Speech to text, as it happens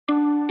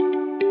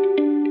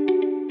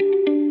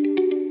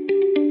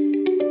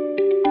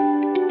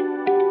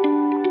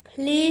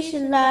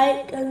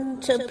like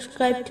and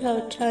subscribe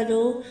to our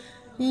channel.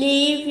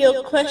 Leave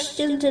your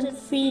questions and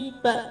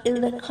feedback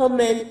in the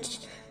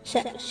comments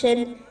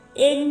section.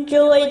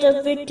 Enjoy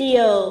the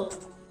video.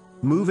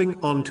 Moving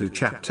on to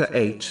chapter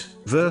 8,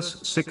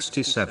 verse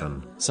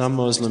 67. Some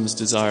Muslims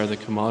desire the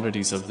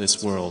commodities of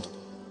this world,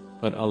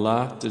 but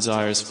Allah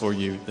desires for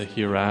you the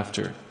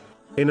hereafter.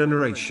 In a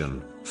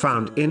narration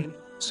found in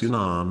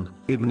Sunan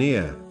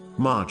Ibn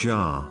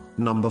Majah,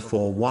 number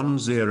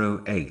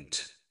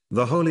 4108,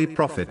 the Holy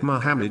Prophet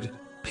Muhammad,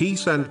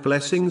 peace and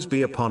blessings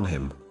be upon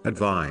him,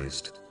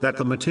 advised that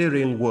the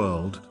material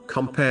world,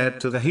 compared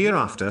to the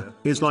hereafter,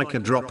 is like a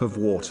drop of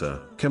water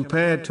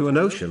compared to an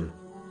ocean.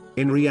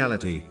 In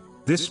reality,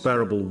 this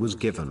parable was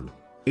given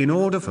in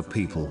order for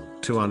people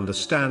to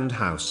understand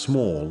how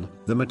small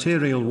the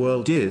material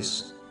world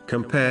is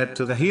compared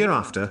to the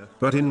hereafter,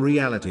 but in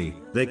reality,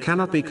 they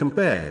cannot be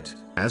compared,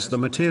 as the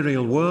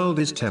material world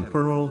is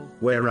temporal,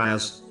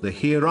 whereas the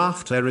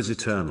hereafter is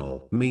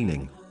eternal,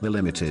 meaning the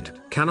limited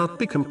cannot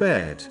be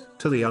compared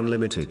to the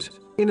unlimited.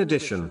 In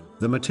addition,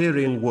 the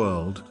material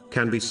world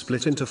can be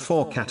split into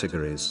 4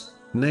 categories,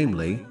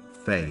 namely,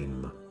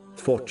 fame,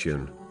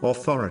 fortune,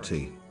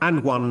 authority,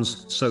 and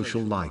one's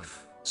social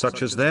life,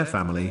 such as their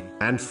family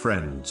and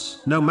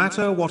friends. No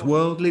matter what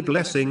worldly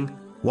blessing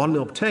one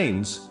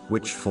obtains,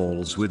 which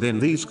falls within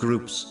these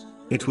groups,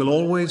 it will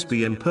always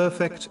be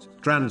imperfect,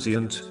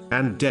 transient,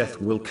 and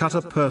death will cut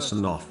a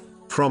person off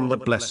from the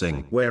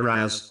blessing,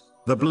 whereas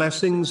the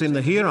blessings in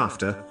the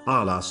hereafter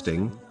are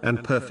lasting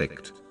and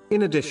perfect.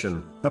 In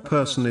addition, a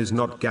person is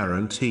not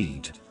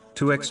guaranteed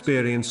to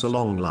experience a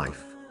long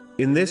life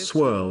in this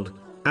world,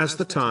 as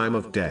the time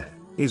of death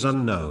is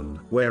unknown,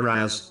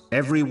 whereas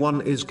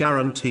everyone is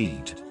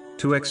guaranteed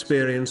to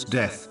experience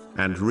death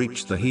and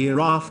reach the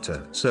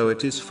hereafter. So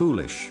it is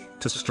foolish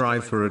to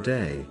strive for a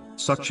day,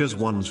 such as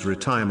one's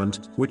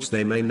retirement, which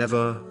they may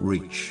never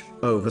reach,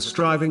 over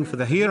striving for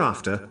the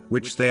hereafter,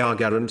 which they are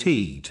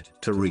guaranteed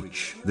to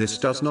reach. This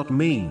does not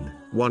mean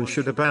one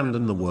should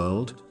abandon the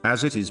world,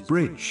 as it is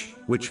bridge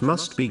which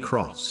must be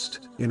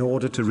crossed in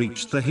order to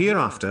reach the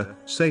hereafter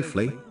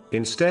safely.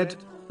 Instead,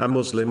 a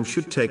Muslim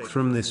should take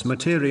from this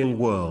material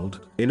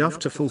world enough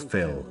to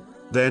fulfill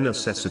their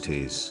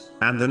necessities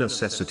and the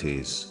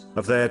necessities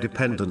of their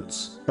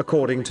dependents,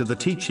 according to the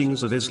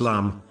teachings of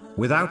Islam,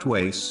 without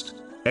waste,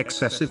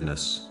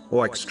 excessiveness,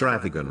 or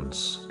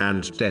extravagance,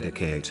 and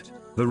dedicate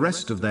the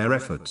rest of their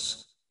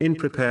efforts in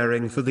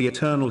preparing for the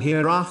eternal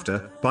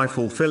hereafter by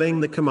fulfilling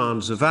the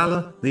commands of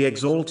Allah the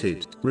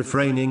Exalted,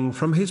 refraining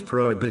from His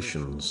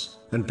prohibitions,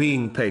 and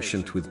being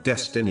patient with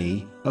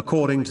destiny,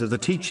 according to the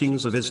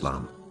teachings of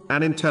Islam.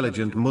 An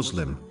intelligent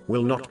Muslim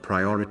will not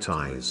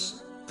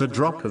prioritize the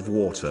drop of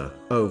water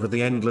over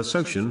the endless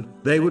ocean.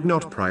 They would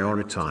not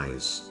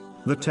prioritize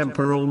the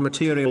temporal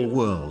material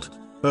world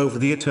over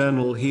the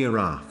eternal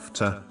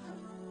hereafter.